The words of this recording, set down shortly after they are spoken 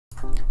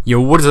Yo,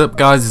 what is up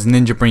guys, it's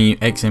Ninja bringing you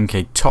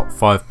xAMK top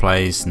 5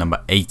 plays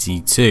number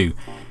 82.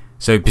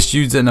 So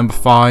pursued's at number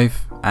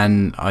 5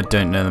 and I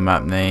don't know the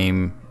map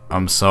name,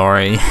 I'm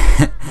sorry.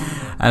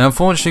 And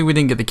unfortunately we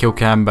didn't get the kill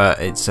cam,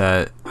 but it's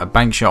a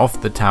bank shot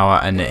off the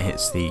tower and it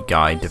hits the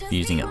guy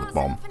defusing at the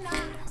bomb.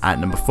 At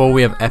number 4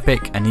 we have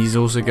Epic, and he's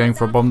also going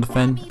for a bomb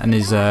defend, and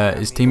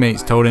his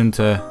teammates told him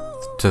to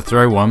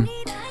throw one.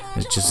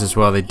 It's just as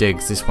well they did,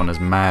 because this one has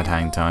mad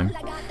hang time.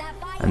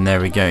 And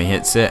there we go, he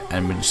hits it,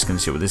 and we're just going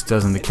to see what this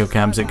does in the kill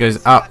cams. It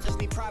goes up,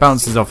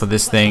 bounces off of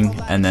this thing,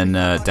 and then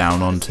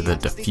down onto the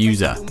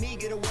diffuser.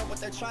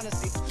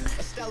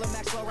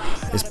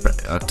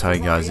 I'll tell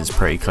you guys, it's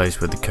pretty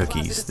close with the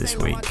cookies this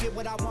week.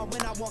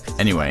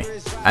 Anyway,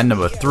 at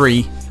number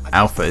 3,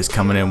 Alpha is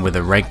coming in with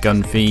a red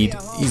gun feed.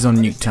 He's on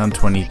Nuketown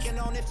 20.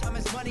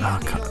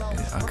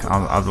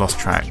 I've lost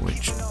track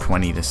which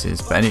 20 this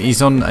is, but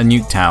he's on a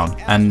Nuketown,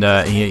 and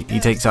he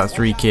takes out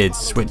 3 kids,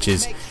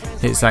 switches,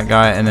 hits that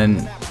guy, and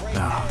then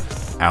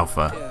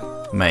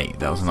Alpha, mate,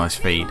 that was a nice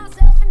feed.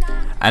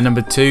 At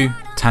number 2,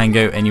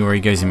 Tango. Anywhere he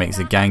goes, he makes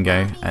a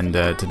Gango, and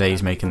today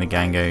he's making the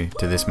Gango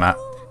to this map.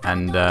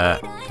 And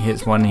he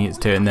hits 1, he hits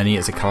 2, and then he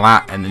hits a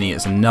collat, and then he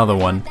hits another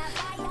one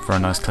for a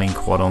nice clean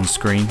quad on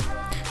screen.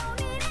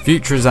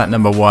 Future is at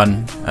number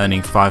 1,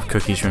 earning 5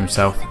 cookies for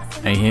himself,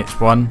 and he hits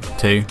 1,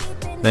 2,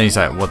 then he's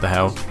like, what the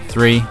hell,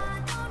 3,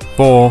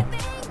 4,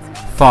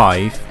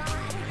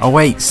 5, oh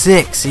wait,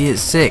 6, he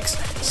hits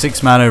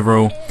 6 man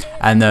overall,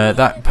 and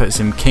that puts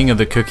him king of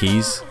the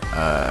cookies,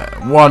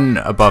 1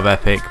 above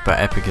Epic, but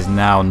Epic is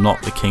now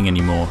not the king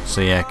anymore.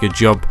 So yeah, good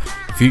job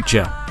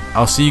Future.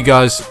 I'll see you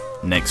guys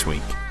next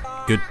week.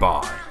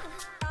 Goodbye.